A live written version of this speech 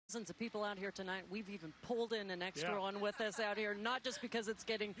Dozens of people out here tonight. We've even pulled in an extra one with us out here, not just because it's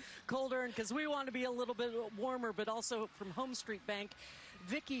getting colder and because we want to be a little bit warmer, but also from Home Street Bank.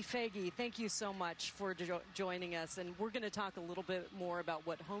 Vicki Faggy, thank you so much for joining us. And we're going to talk a little bit more about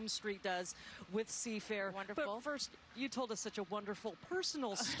what Home Street does with Seafair. Wonderful. But first, you told us such a wonderful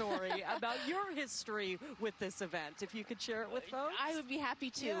personal story about your history with this event. If you could share it with folks. I would be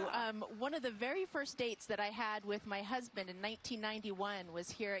happy to. Yeah. One of the very first dates that I had with my husband in 1991 was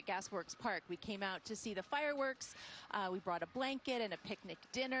here at Gasworks Park. We came out to see the fireworks. We brought a blanket and a picnic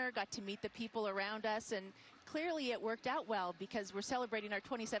dinner, got to meet the people around us, and clearly it worked out well because we're celebrating our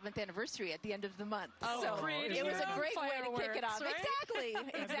 27th anniversary at the end of the month. Oh, so it was a great way to kick it off. Right?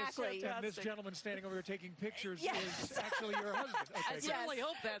 Exactly. And this gentleman standing over here taking pictures Yes. is actually your husband. Okay, I certainly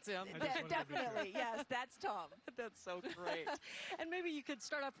hope that's him. Definitely. Yes, that's Tom. That's so great. And maybe you could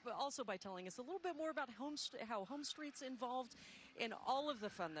start off also by telling us a little bit more about how Home Street's involved in all of the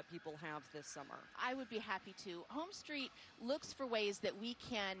fun that people have this summer. I would be happy to. Home Street looks for ways that we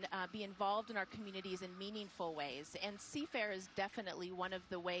can be involved in our communities in meaningful ways, and Seafair is definitely one of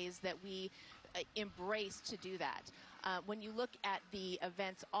the ways that we embrace to do that. When you look at the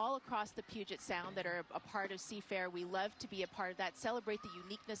events all across the Puget Sound that are a part of Seafair, we love to be a part of that, celebrate the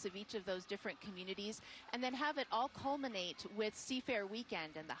uniqueness of each of those different communities, and then have it all culminate with Seafair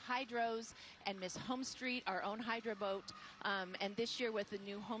Weekend and the hydros and Miss Home Street, our own hydro boat, and this year with the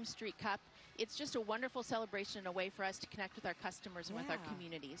new Home Street Cup. It's just a wonderful celebration and a way for us to connect with our customers and with our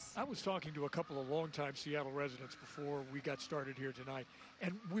communities. I was talking to a couple of longtime Seattle residents before we got started here tonight,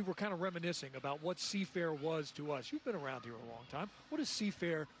 and we were kind of reminiscing about what Seafair was to us. You've been around here a long time. What is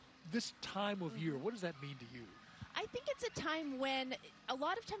Seafair this time of year? What does that mean to you? I think it's a time when a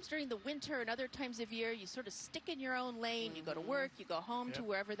lot of times during the winter and other times of year, you sort of stick in your own lane. You go to work, you go home to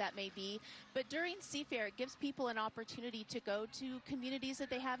wherever that may be. But during Seafair, it gives people an opportunity to go to communities that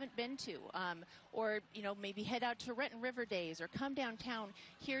they haven't been to, or maybe head out to Renton River Days or come downtown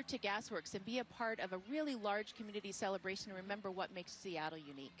here to Gasworks and be a part of a really large community celebration and remember what makes Seattle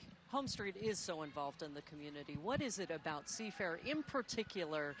unique. Home Street is so involved in the community. What is it about Seafair in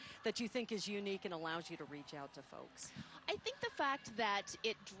particular that you think is unique and allows you to reach out to folks? I think the fact that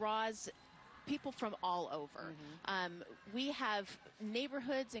it draws people from all over. We have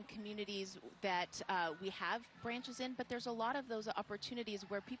neighborhoods and communities that we have branches in, but there's a lot of those opportunities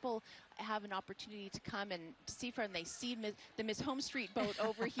where people have an opportunity to come and Seafair and they see the Miss Home Street boat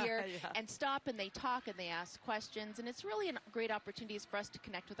over here and stop and they talk and they ask questions, and it's really a great opportunity for us to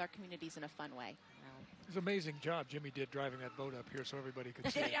connect with our communities in a fun way. It's an amazing job Jimmy did driving that boat up here so everybody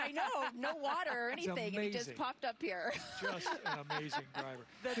could see. I know, no water or anything, and he just popped up here. Just an amazing driver.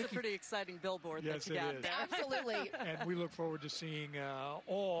 That's a pretty exciting billboard that you got there. Absolutely. And we look forward to seeing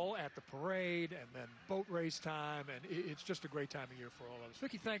all at the parade and then boat race time, and it's just a great time of year for all of us.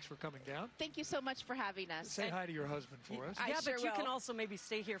 Vicki, thanks for coming down. Thank you so much for having us. Say hi to your husband for us. But you can also maybe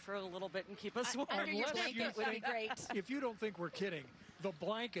stay here for a little bit and keep us warm. Under your blanket would be great. If you don't think we're kidding, the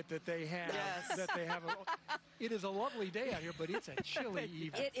blanket that they have, it is a lovely day out here, but it's a chilly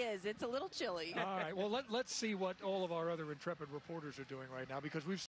evening. It is. It's a little chilly. All right. Well, let's see what all of our other intrepid reporters are doing right now, because we've